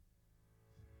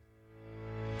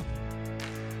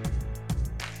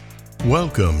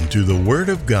Welcome to the Word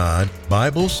of God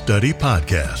Bible Study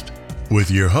Podcast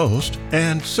with your host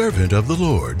and servant of the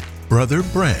Lord, Brother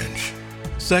Branch.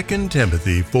 2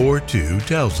 Timothy 4:2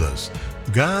 tells us,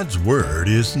 God's Word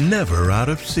is never out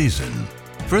of season.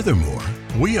 Furthermore,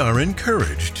 we are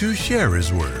encouraged to share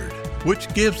His Word,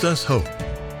 which gives us hope,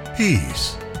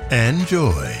 peace, and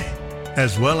joy,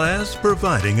 as well as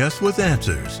providing us with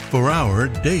answers for our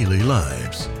daily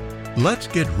lives. Let's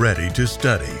get ready to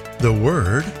study the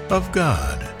Word of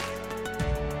God.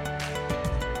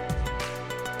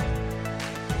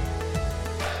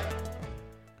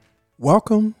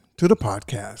 Welcome to the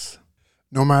podcast.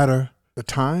 No matter the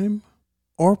time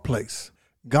or place,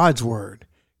 God's Word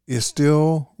is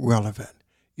still relevant.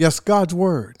 Yes, God's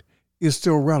Word is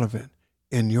still relevant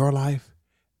in your life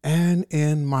and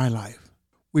in my life.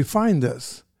 We find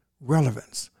this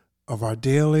relevance of our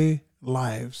daily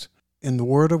lives in the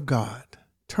Word of God.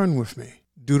 Turn with me,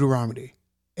 Deuteronomy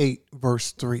 8,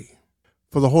 verse 3.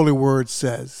 For the Holy Word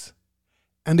says,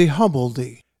 And He humbled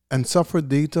thee, and suffered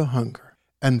thee to hunger,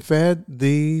 and fed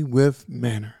thee with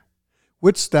manna,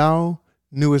 which thou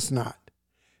knewest not,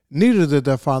 neither did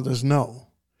thy fathers know,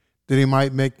 that He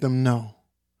might make them know,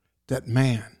 that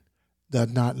man doth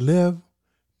not live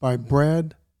by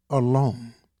bread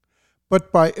alone,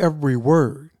 but by every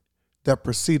word that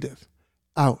proceedeth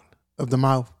out of the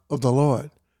mouth of the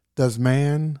Lord does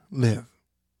man live.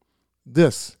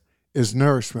 This is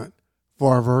nourishment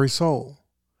for our very soul.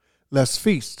 Let's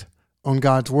feast on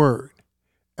God's Word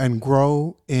and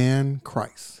grow in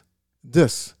Christ.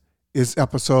 This is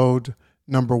episode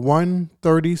number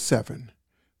 137.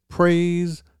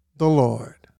 Praise the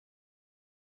Lord.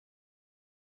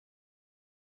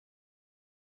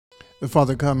 The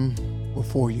Father, come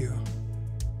before you.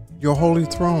 Your holy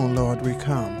throne, Lord, we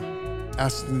come,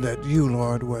 asking that you,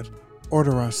 Lord, would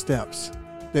order our steps,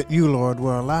 that you, Lord,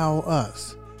 will allow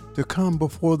us to come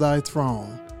before thy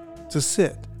throne, to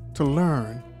sit, to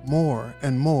learn more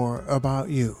and more about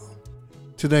you.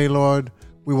 Today, Lord,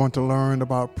 we want to learn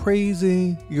about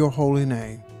praising your holy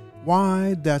name,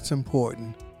 why that's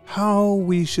important, how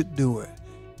we should do it.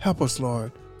 Help us,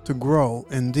 Lord, to grow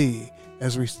in thee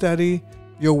as we study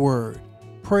your word.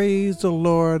 Praise the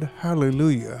Lord.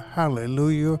 Hallelujah.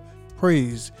 Hallelujah.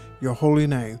 Praise your holy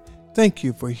name. Thank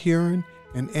you for hearing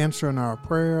and answering our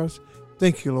prayers.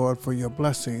 Thank you, Lord, for your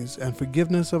blessings and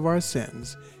forgiveness of our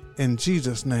sins. In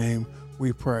Jesus' name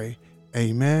we pray.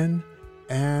 Amen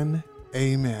and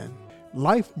amen.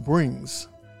 Life brings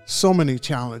so many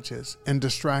challenges and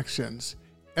distractions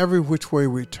every which way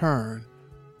we turn,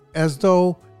 as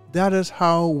though that is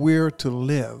how we're to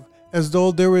live, as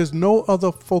though there is no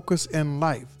other focus in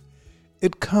life.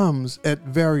 It comes at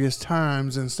various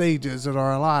times and stages of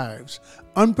our lives.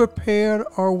 Unprepared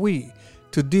are we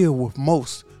to deal with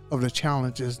most of the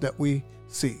challenges that we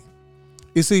see.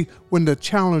 You see, when the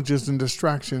challenges and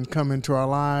distractions come into our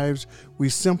lives, we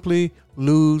simply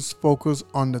lose focus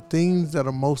on the things that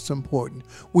are most important.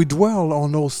 We dwell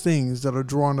on those things that are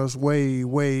drawing us way,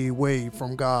 way, way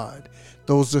from God.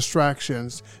 Those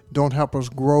distractions don't help us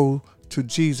grow to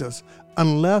Jesus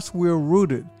unless we're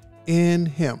rooted in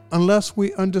Him, unless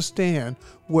we understand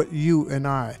what you and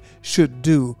I should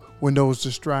do when those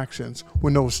distractions,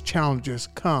 when those challenges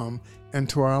come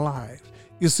into our lives.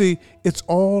 You see, it's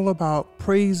all about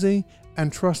praising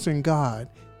and trusting God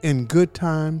in good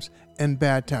times and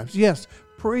bad times. Yes,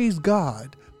 praise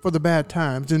God for the bad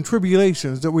times and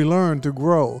tribulations that we learn to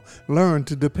grow, learn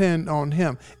to depend on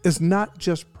Him. It's not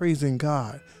just praising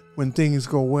God when things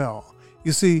go well.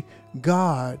 You see,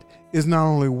 God is not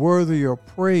only worthy of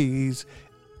praise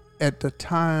at the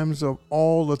times of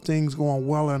all the things going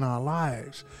well in our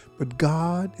lives, but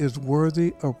God is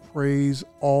worthy of praise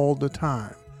all the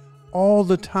time. All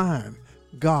the time,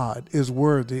 God is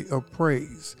worthy of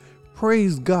praise.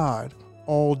 Praise God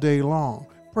all day long.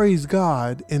 Praise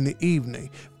God in the evening.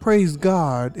 Praise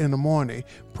God in the morning.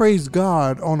 Praise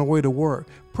God on the way to work.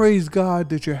 Praise God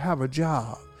that you have a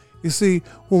job. You see,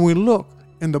 when we look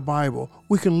in the Bible,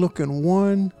 we can look in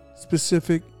one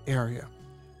specific area.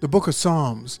 The book of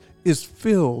Psalms is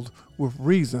filled with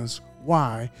reasons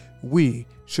why we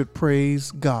should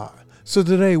praise God. So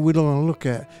today we're going to look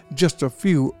at just a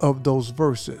few of those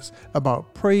verses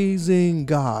about praising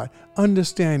God,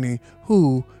 understanding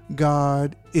who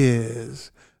God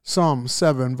is. Psalm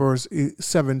 7 verse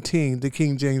 17, the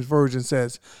King James Version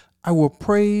says, I will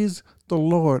praise the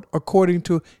Lord according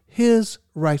to His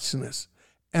righteousness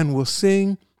and will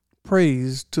sing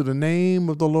praise to the name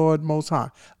of the Lord Most High.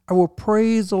 I will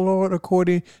praise the Lord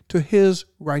according to His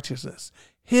righteousness.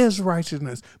 His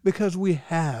righteousness, because we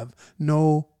have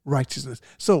no righteousness.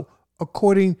 So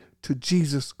according to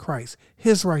Jesus Christ,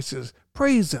 his righteousness.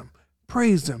 Praise him.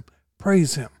 Praise him.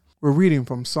 Praise him. We're reading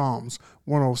from Psalms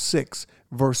 106,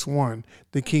 verse 1,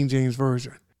 the King James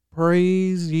Version.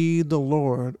 Praise ye the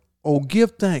Lord. Oh,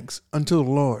 give thanks unto the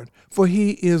Lord, for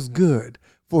he is good,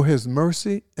 for his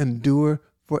mercy endure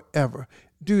forever.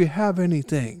 Do you have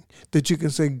anything that you can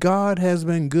say God has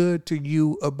been good to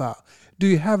you about? Do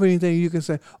you have anything you can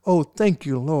say, oh, thank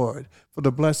you, Lord, for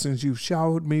the blessings you've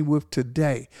showered me with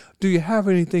today? Do you have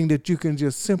anything that you can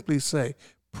just simply say,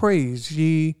 praise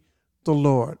ye the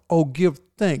Lord? Oh, give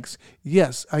thanks.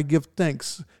 Yes, I give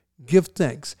thanks. Give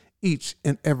thanks each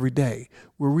and every day.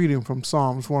 We're reading from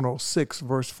Psalms 106,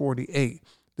 verse 48,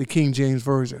 the King James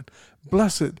Version.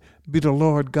 Blessed be the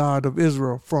Lord God of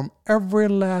Israel from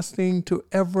everlasting to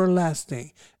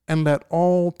everlasting. And let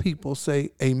all people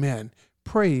say amen.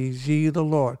 Praise ye the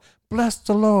Lord. Bless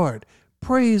the Lord.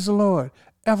 Praise the Lord.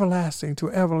 Everlasting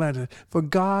to everlasting. For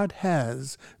God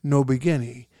has no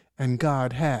beginning and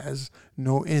God has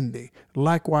no ending.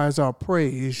 Likewise, our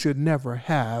praise should never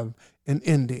have an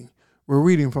ending. We're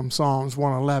reading from Psalms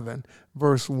 111,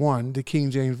 verse 1, the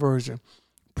King James Version.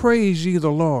 Praise ye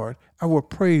the Lord. I will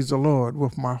praise the Lord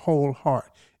with my whole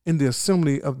heart in the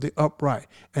assembly of the upright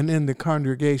and in the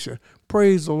congregation.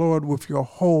 Praise the Lord with your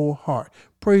whole heart.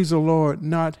 Praise the Lord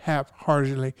not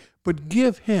half-heartedly, but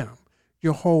give him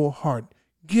your whole heart.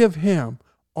 Give him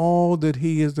all that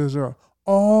he is deserved.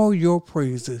 All your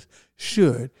praises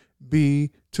should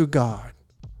be to God.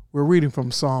 We're reading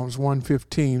from Psalms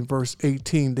 115, verse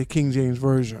 18, the King James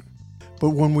Version.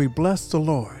 But when we bless the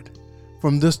Lord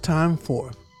from this time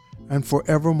forth and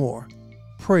forevermore,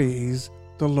 praise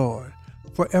the Lord.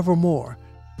 Forevermore,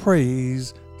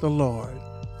 praise the Lord.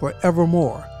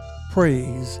 Forevermore,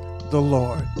 praise the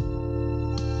Lord.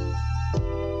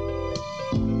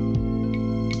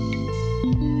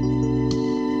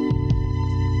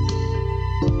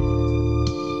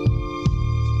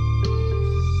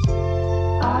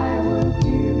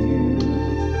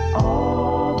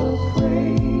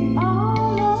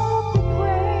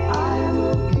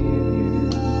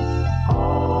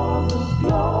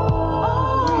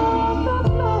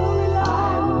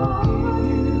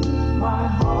 My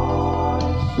heart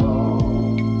and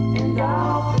soul, and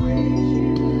I'll praise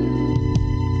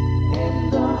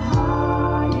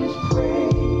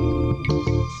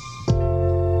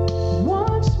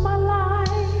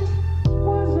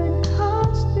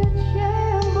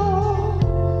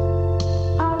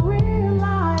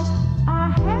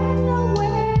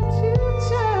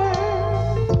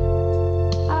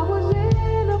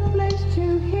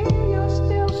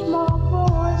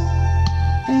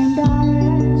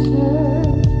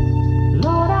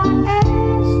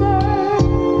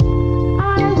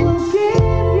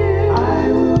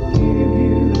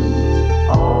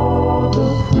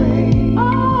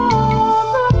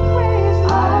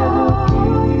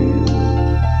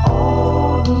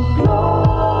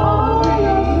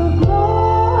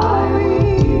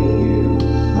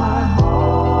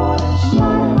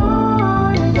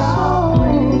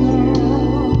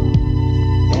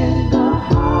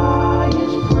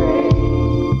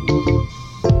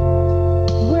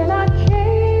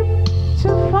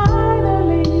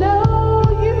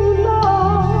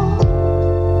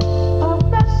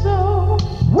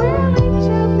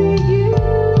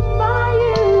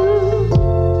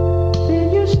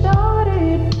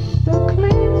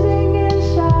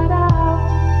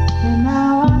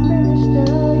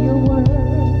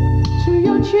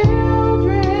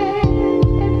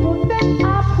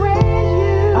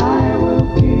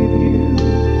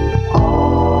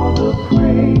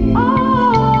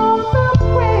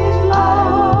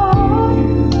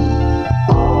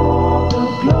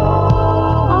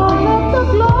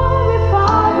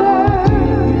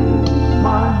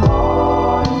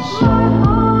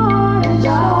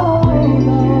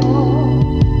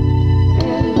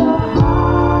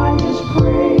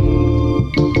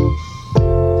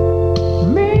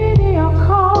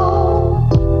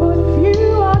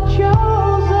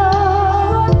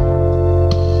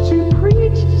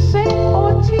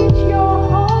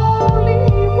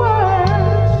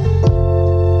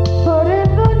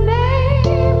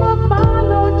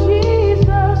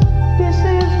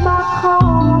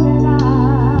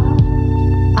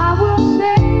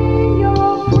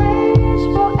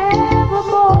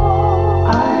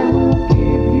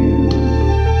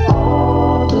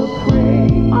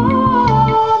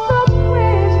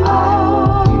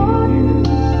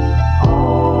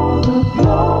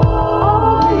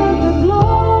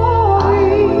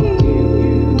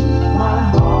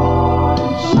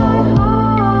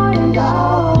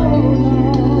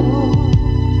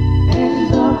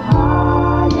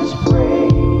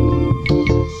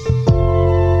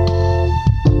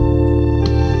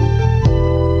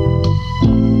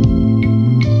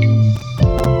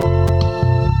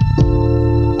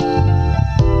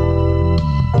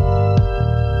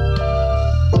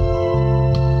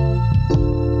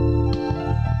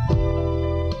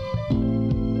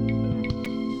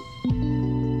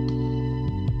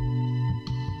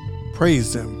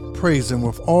Praise Him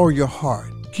with all your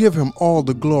heart. Give Him all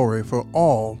the glory, for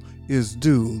all is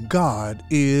due. God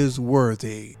is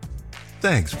worthy.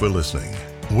 Thanks for listening.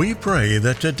 We pray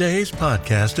that today's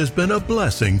podcast has been a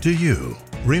blessing to you.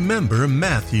 Remember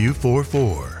Matthew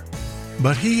 4:4.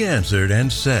 But He answered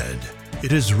and said,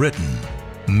 "It is written,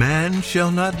 Man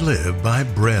shall not live by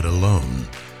bread alone,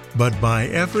 but by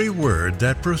every word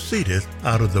that proceedeth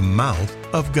out of the mouth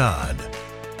of God."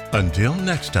 Until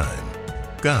next time,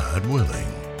 God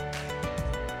willing.